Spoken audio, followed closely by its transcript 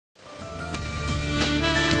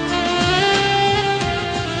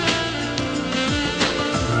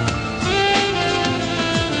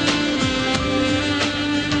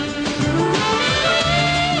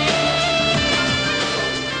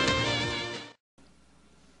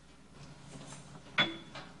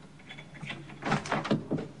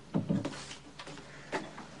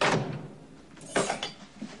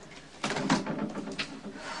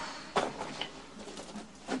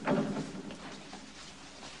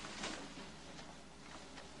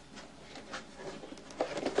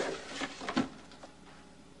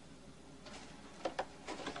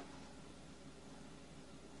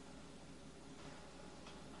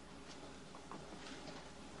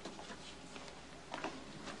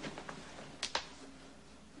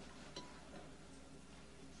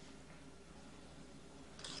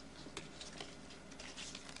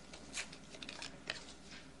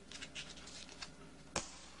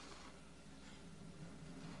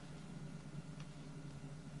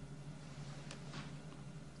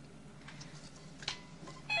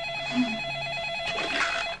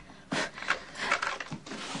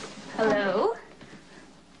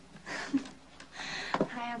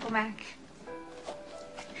back.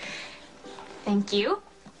 Thank you.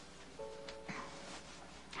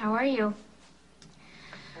 How are you?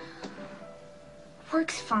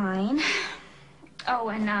 Work's fine. Oh,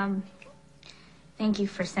 and, thank you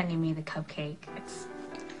for sending me the cupcake.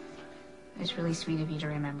 It's really sweet of you to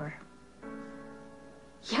remember.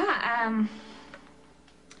 Yeah,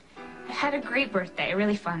 I had a great birthday,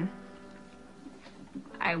 really fun.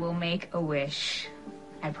 I will make a wish,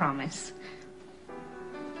 I promise.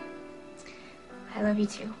 I love you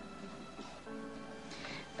too.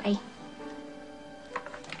 Bye.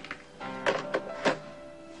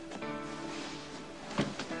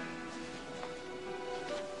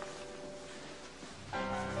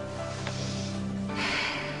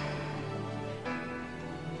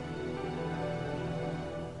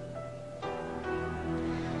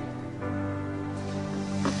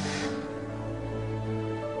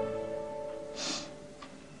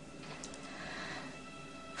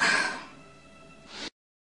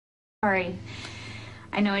 Sorry.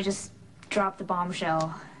 I know I just dropped the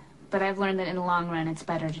bombshell, but I've learned that in the long run it's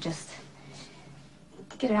better to just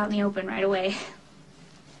get it out in the open right away.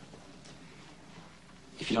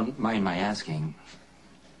 If you don't mind my asking,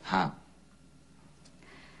 how?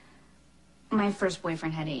 My first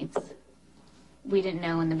boyfriend had AIDS. We didn't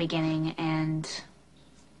know in the beginning, and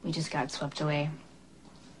we just got swept away.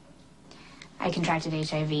 I contracted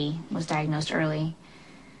HIV, was diagnosed early.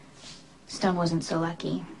 Stone wasn't so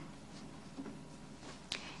lucky.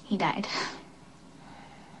 He died.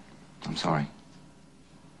 I'm sorry.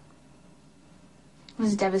 It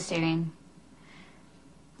was devastating.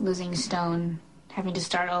 Losing Stone, having to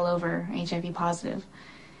start all over, HIV positive.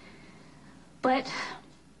 But,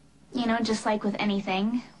 you know, just like with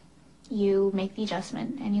anything, you make the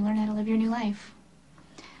adjustment and you learn how to live your new life.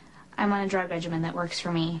 I'm on a drug regimen that works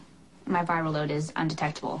for me. My viral load is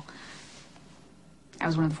undetectable. I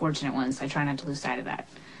was one of the fortunate ones, so I try not to lose sight of that.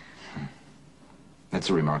 That's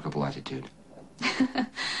a remarkable attitude. I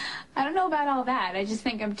don't know about all that. I just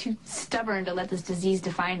think I'm too stubborn to let this disease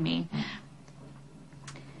define me.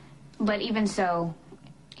 But even so,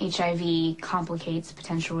 HIV complicates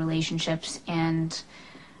potential relationships, and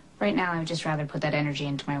right now I'd just rather put that energy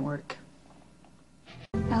into my work.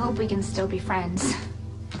 I hope we can still be friends.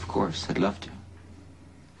 Of course, I'd love to.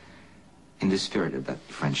 In the spirit of that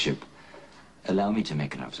friendship, allow me to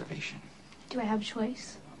make an observation. Do I have a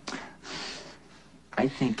choice? I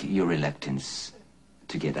think your reluctance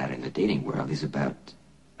to get out in the dating world is about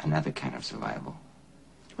another kind of survival.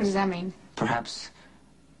 What does that mean? Perhaps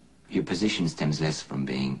your position stems less from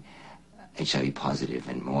being HIV positive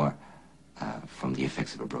and more from the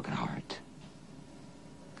effects of a broken heart.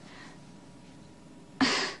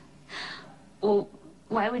 Well,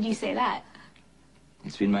 why would you say that?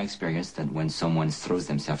 It's been my experience that when someone throws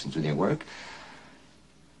themselves into their work,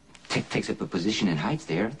 takes up a position and hides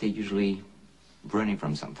there, they're usually running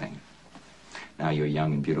from something. Now you're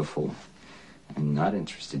young and beautiful and not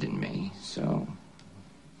interested in me, so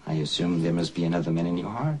I assume there must be another man in your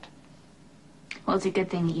heart. Well, it's a good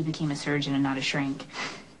thing that you became a surgeon and not a shrink.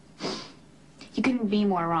 You couldn't be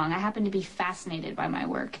more wrong. I happen to be fascinated by my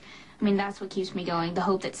work. I mean, that's what keeps me going, the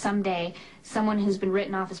hope that someday someone who's been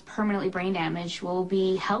written off as permanently brain damaged will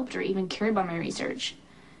be helped or even cured by my research.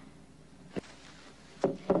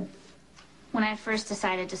 When I first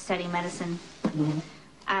decided to study medicine,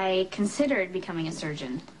 I considered becoming a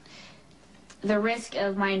surgeon. The risk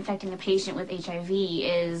of my infecting a patient with HIV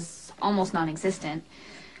is almost non-existent,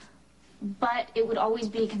 but it would always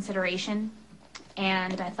be a consideration,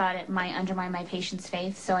 and I thought it might undermine my patient's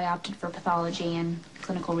faith, so I opted for pathology and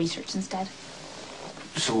clinical research instead.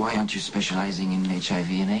 So why aren't you specializing in HIV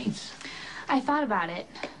and AIDS? I thought about it,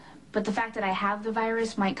 but the fact that I have the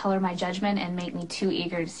virus might color my judgment and make me too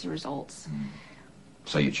eager to see results.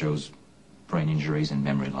 So you chose brain injuries and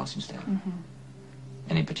memory loss instead?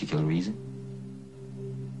 Any particular reason?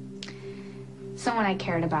 Someone I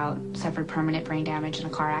cared about suffered permanent brain damage in a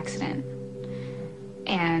car accident.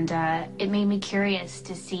 And it made me curious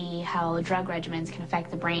to see how drug regimens can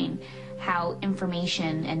affect the brain, how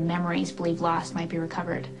information and memories believed lost might be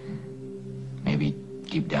recovered. Maybe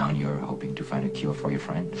deep down you're hoping to find a cure for your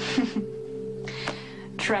friend?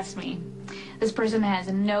 Trust me, this person has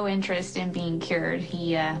no interest in being cured.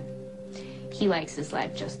 He likes his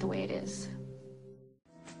life just the way it is.